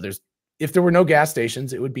like, if there were no gas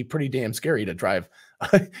stations, it would be pretty damn scary to drive,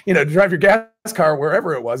 to drive your gas car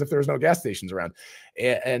wherever it was if there was no gas stations around.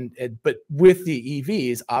 But with the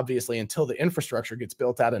EVs, obviously, until the infrastructure gets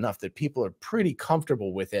built out enough that people are pretty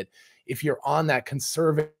comfortable with it, if you're on that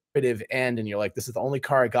conservative end and you're like, this is the only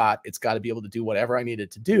car I got, it's got to be able to do whatever I need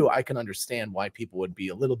it to do, I can understand why people would be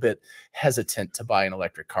a little bit hesitant to buy an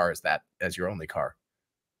electric car as your only car.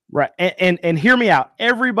 Right. And hear me out.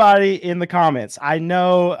 Everybody in the comments, I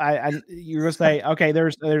know you're going to say, okay,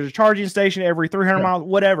 there's a charging station every 300 miles,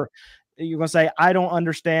 whatever. You're going to say, I don't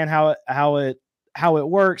understand how it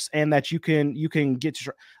works, and that you can get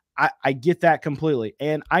to, I get that completely.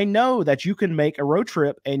 And I know that you can make a road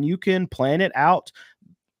trip and you can plan it out.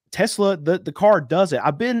 Tesla, the car does it.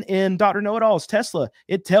 I've been in Dr. Know-It-All's Tesla.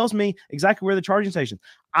 It tells me exactly where the charging station.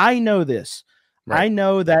 I know this. Right. I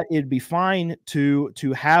know that it'd be fine to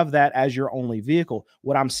have that as your only vehicle.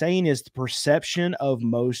 What I'm saying is the perception of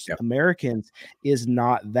most Americans is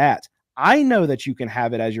not that. I know that you can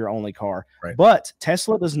have it as your only car, but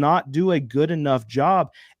Tesla does not do a good enough job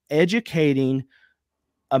educating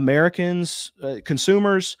Americans,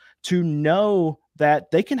 consumers, to know that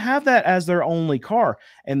they can have that as their only car.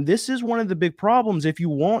 And this is one of the big problems. If you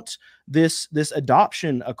want this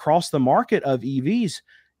adoption across the market of EVs,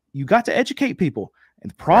 you got to educate people.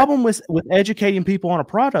 And the problem with educating people on a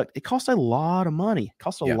product, it costs a lot of money. It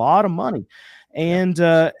costs a lot of money. And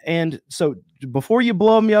so before you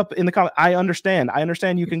blow me up in the comment, I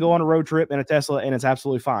understand you can go on a road trip in a Tesla and it's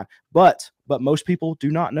absolutely fine. But most people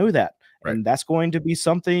do not know that. And that's going to be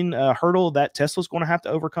something, a hurdle that Tesla's going to have to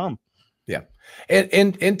overcome. Yeah.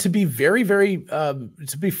 And to be very, very,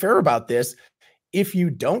 to be fair about this, if you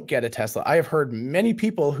don't get a Tesla, I have heard many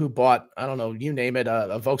people who bought, I don't know, you name it,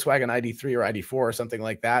 a Volkswagen ID3 or ID4 or something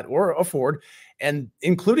like that, or a Ford, and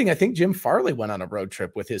including, I think Jim Farley went on a road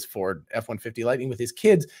trip with his Ford F-150 Lightning with his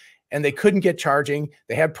kids, and they couldn't get charging.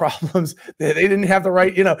 They had problems. They didn't have the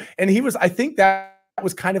right, and I think that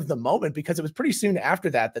was kind of the moment, because it was pretty soon after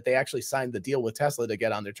that they actually signed the deal with Tesla to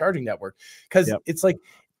get on their charging network. Because it's like,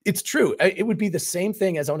 it's true. It would be the same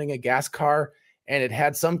thing as owning a gas car, and it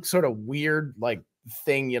had some sort of weird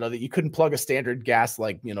thing, that you couldn't plug a standard gas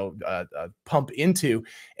pump into,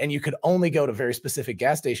 and you could only go to very specific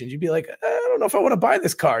gas stations. You'd be like, I don't know if I want to buy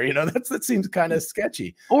this car. That seems kind of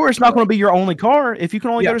sketchy. Or it's not going to be your only car. If you can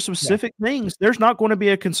only go to specific things, there's not going to be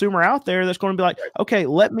a consumer out there that's going to be like, okay,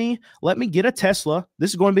 let me get a Tesla. This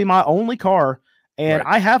is going to be my only car. And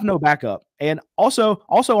I have no backup. And also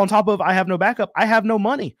on top of I have no backup, I have no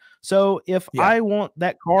money. So if I want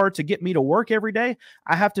that car to get me to work every day,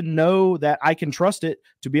 I have to know that I can trust it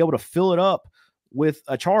to be able to fill it up with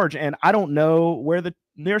a charge. And I don't know where the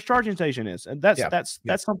nearest charging station is. And that's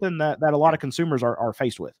something that a lot of consumers are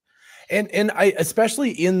faced with. And I,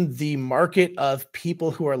 especially in the market of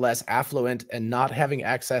people who are less affluent and not having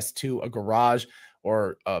access to a garage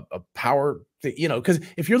or a power, because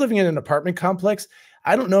if you're living in an apartment complex,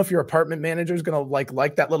 I don't know if your apartment manager is going to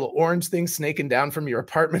like that little orange thing snaking down from your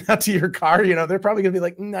apartment out to your car. You know, they're probably going to be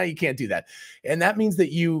like, no, you can't do that. And that means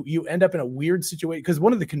that you end up in a weird situation, because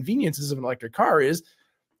one of the conveniences of an electric car is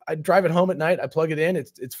I drive it home at night, I plug it in,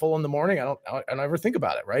 it's full in the morning. I don't ever think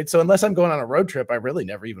about it. Right. So unless I'm going on a road trip, I really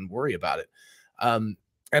never even worry about it.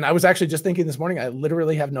 And I was actually just thinking this morning, I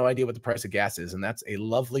literally have no idea what the price of gas is. And that's a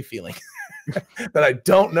lovely feeling that I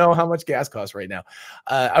don't know how much gas costs right now.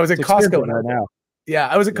 I was at Costco right now. Yeah,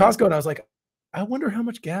 I was at Costco and I was like, I wonder how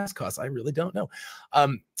much gas costs. I really don't know.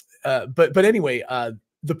 But anyway,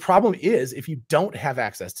 the problem is if you don't have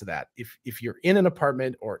access to that, if you're in an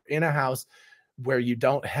apartment or in a house where you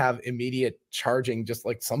don't have immediate charging, just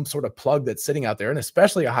like some sort of plug that's sitting out there, and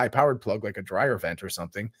especially a high powered plug like a dryer vent or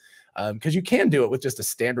something, because you can do it with just a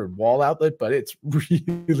standard wall outlet, but it's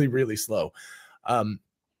really, really slow.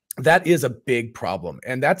 That is a big problem.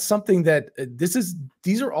 And that's something that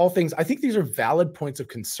these are all things, I think these are valid points of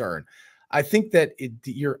concern. I think that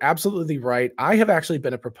you're absolutely right. I have actually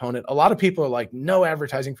been a proponent. A lot of people are like, no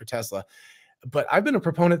advertising for Tesla, but I've been a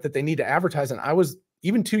proponent that they need to advertise. And I was,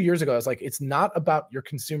 even 2 years ago, I was like, it's not about your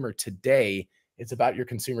consumer today. It's about your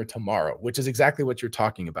consumer tomorrow, which is exactly what you're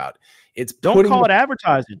talking about. It's don't call it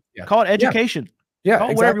advertising. Yeah. Call it education. Yeah. Call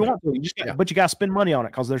it whatever you want to. But you got to spend money on it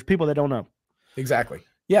because there's people that don't know. Exactly.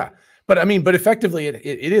 Yeah. But I mean, but effectively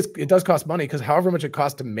it does cost money, because however much it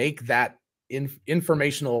costs to make that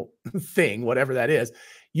informational thing, whatever that is,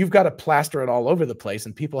 you've got to plaster it all over the place,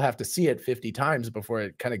 and people have to see it 50 times before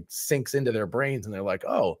it kind of sinks into their brains. And they're like,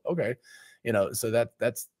 oh, okay. You know, so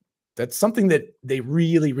that's something that they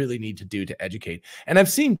really, really need to do to educate. And I've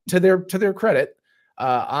seen, to their credit,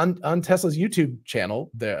 on Tesla's YouTube channel,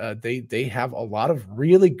 they have a lot of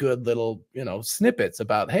really good little, you know, snippets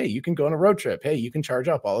about, hey, you can go on a road trip. Hey, you can charge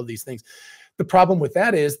up, all of these things. The problem with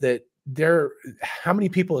that is that how many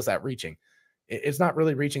people is that reaching? It's not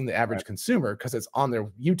really reaching the average consumer, because it's on their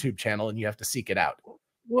YouTube channel and you have to seek it out.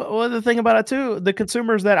 Well, the thing about it too, the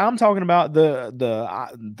consumers that I'm talking about,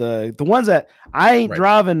 the ones that I ain't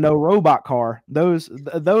driving no robot car, those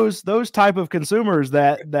type of consumers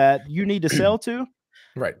that you need to sell to,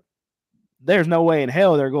 right? There's no way in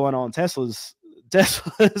hell they're going on Tesla's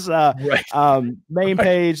main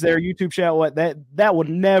page, their YouTube channel. That would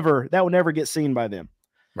never get seen by them.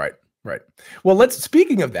 Right. Right. Well,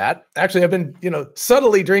 speaking of that, actually, I've been,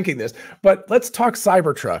 subtly drinking this, but let's talk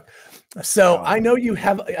Cybertruck. So I know you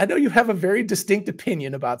have a very distinct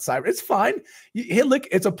opinion about Cyber. It's fine. Look,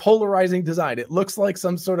 it's a polarizing design. It looks like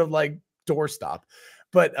some sort of like doorstop,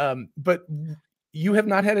 but you have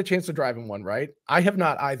not had a chance to drive in one, right? I have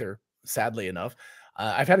not either, sadly enough.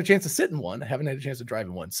 I've had a chance to sit in one. I haven't had a chance to drive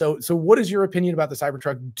in one. So what is your opinion about the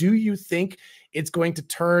Cybertruck? Do you think it's going to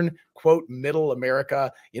turn, quote, middle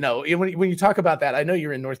America? When you talk about that, I know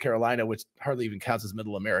you're in North Carolina, which hardly even counts as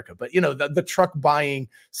middle America, but the truck buying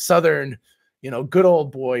Southern, good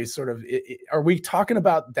old boys sort of, are we talking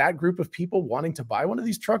about that group of people wanting to buy one of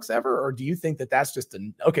these trucks ever? Or do you think that that's just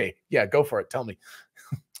okay, yeah, go for it. Tell me.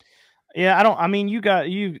 Yeah,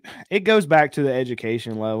 it goes back to the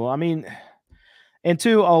education level. I mean, and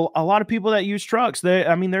two, a lot of people that use trucks, they're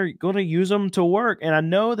going to use them to work. And I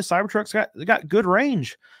know the Cybertruck's got good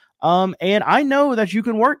range. And I know that you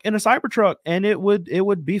can work in a Cybertruck and it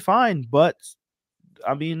would be fine. But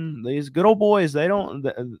I mean, these good old boys, they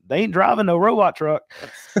ain't driving no robot truck.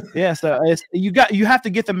 Yeah. So you have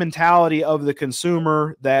to get the mentality of the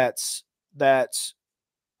consumer that's going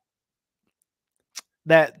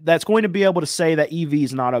to be able to say that EV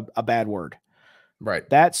is not a bad word. Right.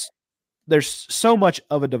 There's so much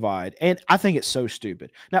of a divide, and I think it's so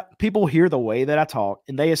stupid. Now, people hear the way that I talk,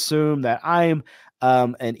 and they assume that I'm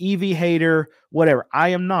an EV hater, whatever. I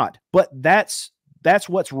am not. But that's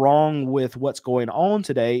what's wrong with what's going on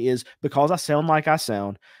today, is because I sound like I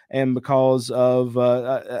sound, and because of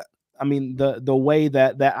the way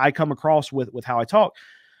that I come across with how I talk.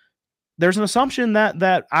 There's an assumption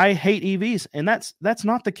that I hate EVs, and that's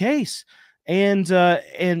not the case. And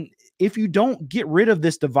if you don't get rid of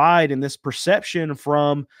this divide and this perception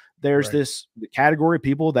from there's this category of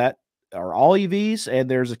people that are all EVs, and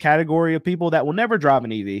there's a category of people that will never drive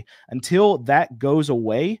an EV, until that goes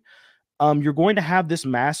away, you're going to have this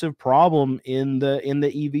massive problem in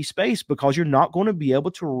the EV space, because you're not going to be able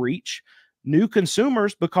to reach new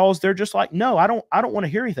consumers, because they're just like, no, I don't want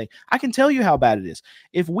to hear anything. I can tell you how bad it is.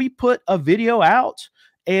 If we put a video out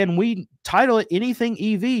and we title it anything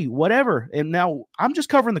EV, whatever. And now I'm just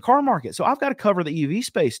covering the car market, so I've got to cover the EV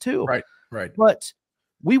space too. Right. But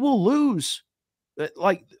we will lose.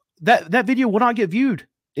 Like that video will not get viewed.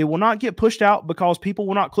 It will not get pushed out, because people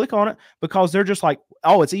will not click on it, because they're just like,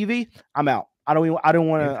 oh, it's EV, I'm out. I don't even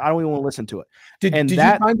want to listen to it. Did you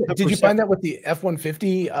find that with the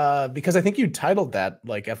F-150? Because I think you titled that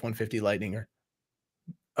like F-150 Lightning, or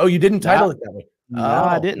oh, you didn't title it that way. No,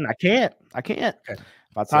 I didn't. I can't. Okay.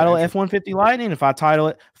 If I title it F-150 Lightning, if I title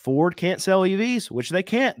it Ford can't sell EVs, which they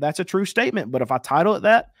can't, that's a true statement. But if I title it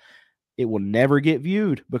that, it will never get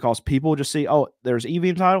viewed because people just see, oh, there's EV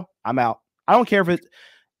in the title, I'm out. I don't care if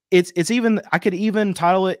it's even, I could even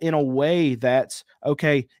title it in a way that's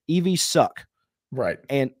okay, EVs suck. Right.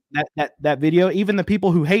 And that video, even the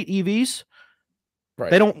people who hate EVs,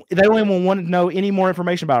 right, they don't even want to know any more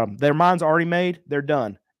information about them. Their mind's already made, they're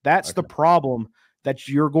done. That's the problem that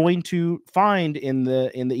you're going to find in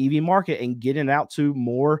the EV market and getting out to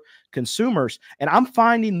more consumers. And I'm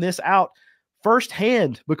finding this out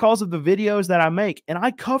firsthand because of the videos that I make. And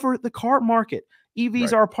I cover the car market.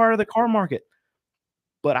 EVs are a part of the car market.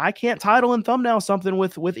 But I can't title and thumbnail something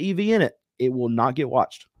with EV in it. It will not get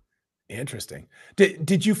watched. Interesting.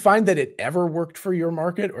 Did you find that it ever worked for your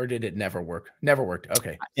market, or did it never work? Never worked.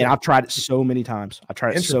 Okay. And I've tried it so many times.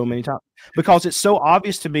 Because it's so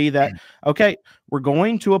obvious to me that, okay, we're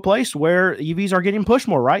going to a place where EVs are getting pushed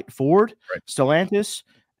more, right? Ford, Stellantis,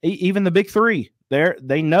 even the big three,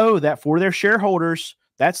 they know that for their shareholders,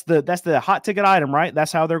 that's the hot ticket item, right?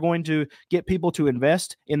 That's how they're going to get people to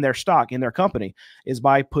invest in their stock, in their company, is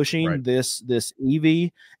by pushing this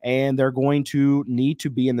EV, and they're going to need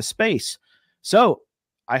to be in the space. So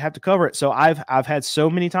I have to cover it. So I've had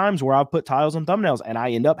so many times where I've put titles and thumbnails and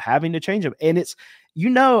I end up having to change them. And it's,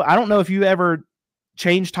 I don't know if you ever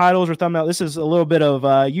change titles or thumbnail. This is a little bit of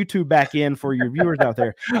YouTube back end for your viewers out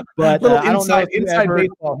there, but I don't know if you inside ever,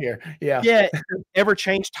 baseball here. Yeah. Ever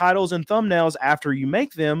change titles and thumbnails after you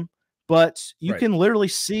make them, but you can literally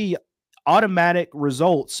see automatic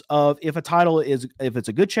results of if a title is, if it's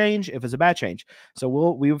a good change, if it's a bad change. So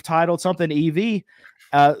we've titled something EV,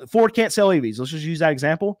 Ford can't sell EVs. Let's just use that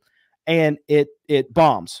example. And it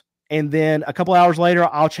bombs. And then a couple hours later,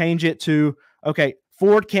 I'll change it to, okay,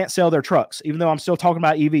 Ford can't sell their trucks, even though I'm still talking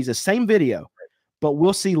about EVs, the same video, but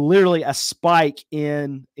we'll see literally a spike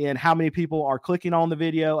in how many people are clicking on the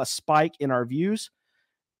video, a spike in our views,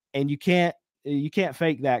 and you can't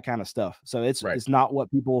fake that kind of stuff. So it's not what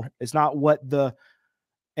people, it's not what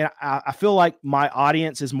and I feel like my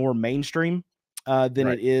audience is more mainstream than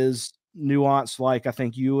it is nuanced, like I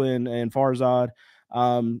think you and Farzad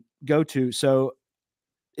go to. So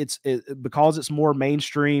because it's more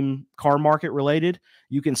mainstream car market related,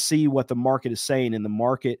 you can see what the market is saying, and the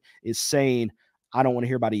market is saying, I don't want to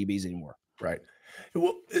hear about EVs anymore. Right.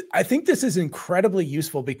 Well, I think this is incredibly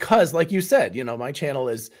useful because, like you said, my channel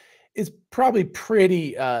is probably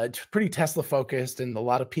pretty Tesla focused, and a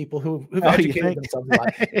lot of people who've educated themselves a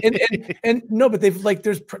lot. And no, but they've like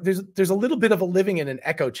there's a little bit of a living in an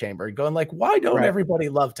echo chamber, going like, why don't everybody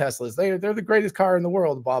love Teslas? They're the greatest car in the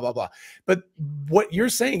world, blah blah blah. But what you're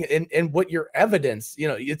saying and what your evidence,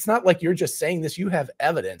 it's not like you're just saying this. You have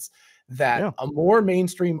evidence that a more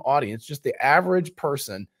mainstream audience, just the average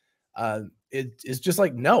person, is just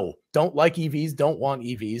like, no, don't like EVs, don't want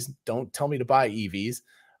EVs, don't tell me to buy EVs.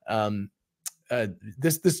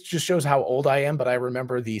 This just shows how old I am, but I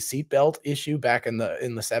remember the seatbelt issue back in the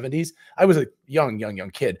 70s. I was a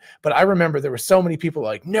young kid, but I remember there were so many people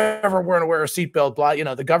like, never want to wear a seatbelt, blah.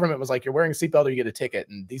 The government was like, you're wearing a seatbelt or you get a ticket.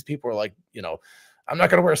 And these people were like, I'm not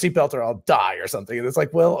going to wear a seatbelt or I'll die or something. And it's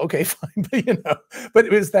like, well, okay, fine. But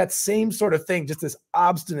it was that same sort of thing, just this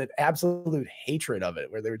obstinate, absolute hatred of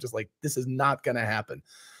it, where they were just like, this is not going to happen.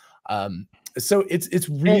 So it's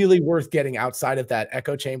really worth getting outside of that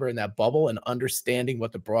echo chamber and that bubble and understanding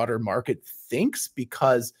what the broader market thinks,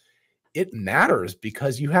 because it matters,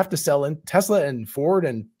 because you have to sell in Tesla and Ford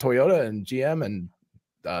and Toyota and GM and,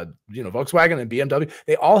 Volkswagen and BMW.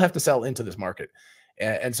 They all have to sell into this market.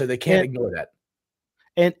 And so they can't ignore that.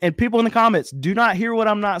 And people in the comments, do not hear what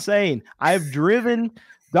I'm not saying. I've driven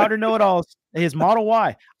Dr. Know-It-All's his Model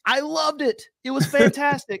Y. I loved it. It was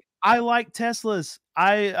fantastic. I like Teslas.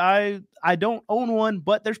 I don't own one,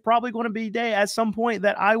 but there's probably going to be a day at some point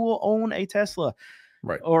that I will own a Tesla,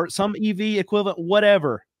 or some EV equivalent,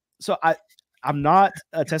 whatever. So I'm not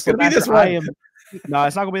a Tesla master. I am. No,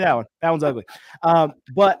 it's not gonna be that one. That one's ugly.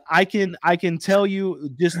 But I can tell you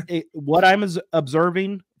just what I'm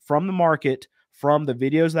observing from the market, from the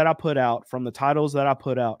videos that I put out, from the titles that I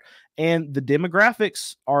put out. And the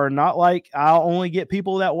demographics are not like I'll only get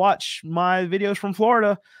people that watch my videos from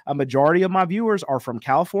Florida. A majority of my viewers are from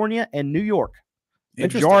California and New York.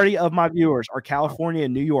 Majority of my viewers are California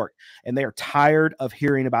and New York, and they are tired of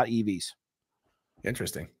hearing about EVs.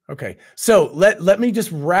 Interesting. Okay. So let me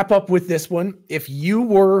just wrap up with this one. If you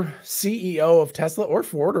were CEO of Tesla or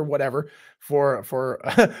Ford or whatever for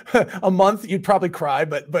a month, you'd probably cry,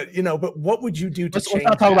 but what would you do to change let's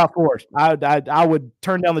not talk that? about Ford. I would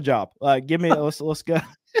turn down the job. Give me let's go.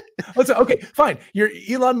 Okay, fine.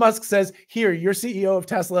 Elon Musk says, here, you're CEO of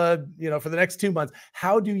Tesla, for the next 2 months.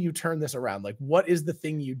 How do you turn this around? Like, what is the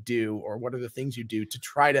thing you do, or what are the things you do to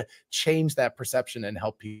try to change that perception and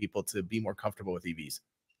help people to be more comfortable with EVs?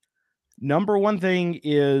 Number one thing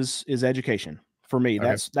is education for me.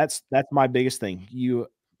 Okay. That's my biggest thing.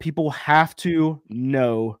 People have to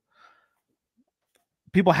know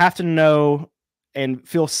and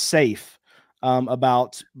feel safe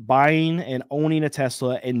about buying and owning a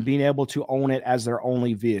Tesla and being able to own it as their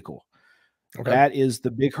only vehicle. Okay. That is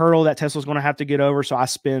the big hurdle that Tesla's going to have to get over. So I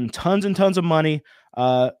spend tons and tons of money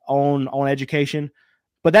on education.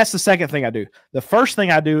 But that's the second thing I do. The first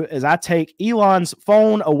thing I do is I take Elon's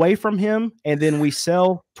phone away from him, and then we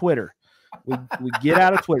sell Twitter. We get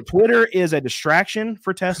out of Twitter. Twitter is a distraction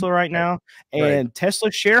for Tesla right now, and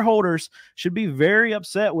Tesla shareholders should be very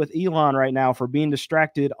upset with Elon right now for being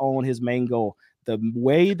distracted on his main goal. The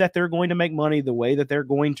way that they're going to make money, the way that they're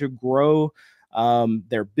going to grow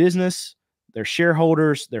their business, their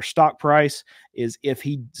shareholders, their stock price is if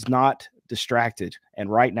he's not distracted. And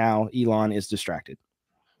right now, Elon is distracted.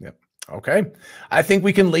 Yep. Okay. I think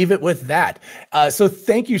we can leave it with that. So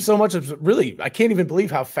thank you so much. Really, I can't even believe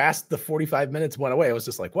how fast the 45 minutes went away. I was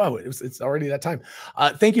just like, wow, it's already that time.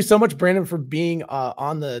 Thank you so much, Brandon, for being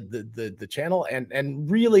on the channel. And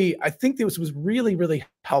really, I think this was really, really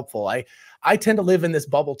helpful. I tend to live in this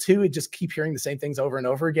bubble too. And just keep hearing the same things over and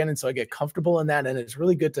over again. And so I get comfortable in that. And it's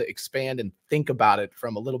really good to expand and think about it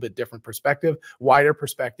from a little bit different perspective, wider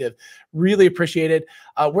perspective. Really appreciate it.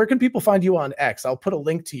 Where can people find you on X? I'll put a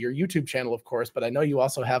link to your YouTube channel, of course, but I know you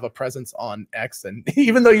also have a presence on X. And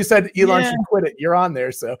even though you said Elon should quit it, you're on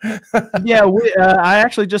there. So yeah, I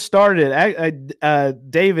actually just started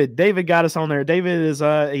it. David got us on there. David is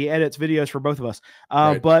he edits videos for both of us.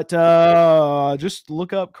 But just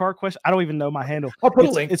look up Car Question. I don't even know my handle. I'll put a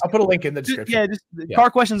link. I'll put a link in the description. Car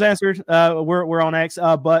Questions Answered. We're on X.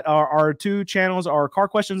 But our two channels are Car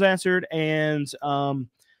Questions Answered and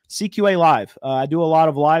CQA Live. I do a lot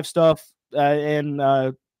of live stuff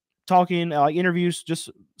and talking like interviews, just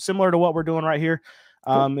similar to what we're doing right here.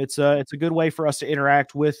 It's a good way for us to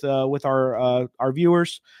interact with our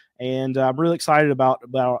viewers. And I'm really excited about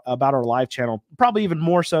our live channel, probably even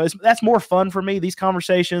more so. That's more fun for me, these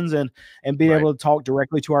conversations and being able to talk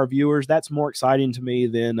directly to our viewers. That's more exciting to me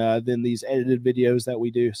than these edited videos that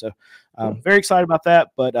we do. So very excited about that.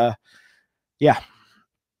 But yeah.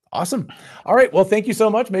 Awesome. All right. Well, thank you so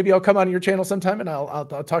much. Maybe I'll come on your channel sometime and I'll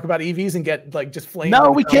talk about EVs and get like just flamed.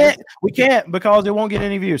 No, we can't. We can't because it won't get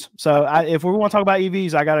any views. So if we want to talk about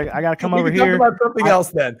EVs, I gotta come over here. Talk about something else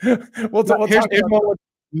then. We'll talk about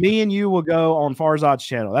me and you will go on Farzad's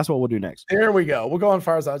channel. That's what we'll do next. There we go. We'll go on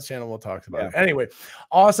Farzad's channel. We'll talk about it. Anyway,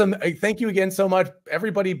 awesome. Thank you again so much.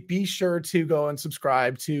 Everybody be sure to go and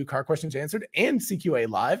subscribe to Car Questions Answered and CQA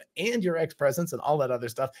Live and your X Presence and all that other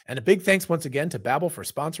stuff. And a big thanks once again to Babbel for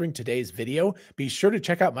sponsoring today's video. Be sure to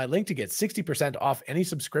check out my link to get 60% off any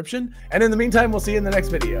subscription. And in the meantime, we'll see you in the next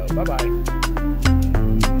video. Bye-bye.